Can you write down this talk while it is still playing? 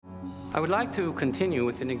I would like to continue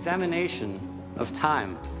with an examination of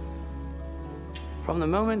time. From the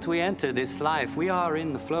moment we enter this life, we are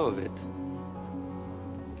in the flow of it.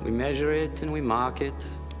 We measure it and we mark it.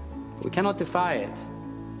 We cannot defy it.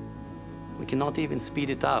 We cannot even speed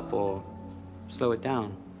it up or slow it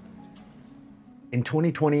down. In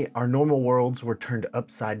 2020, our normal worlds were turned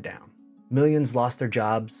upside down. Millions lost their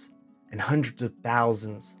jobs, and hundreds of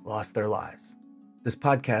thousands lost their lives. This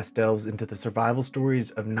podcast delves into the survival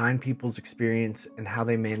stories of 9 people's experience and how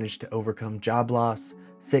they managed to overcome job loss,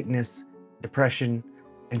 sickness, depression,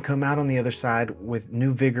 and come out on the other side with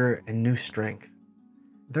new vigor and new strength.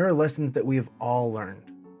 There are lessons that we have all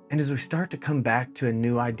learned, and as we start to come back to a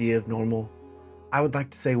new idea of normal, I would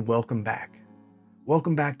like to say welcome back.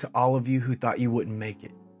 Welcome back to all of you who thought you wouldn't make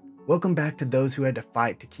it. Welcome back to those who had to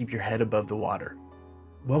fight to keep your head above the water.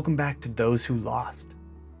 Welcome back to those who lost,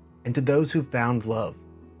 and to those who found love.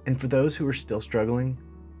 And for those who are still struggling,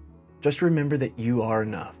 just remember that you are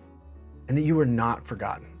enough, and that you are not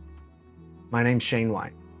forgotten. My name's Shane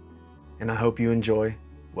White, and I hope you enjoy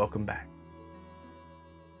Welcome Back.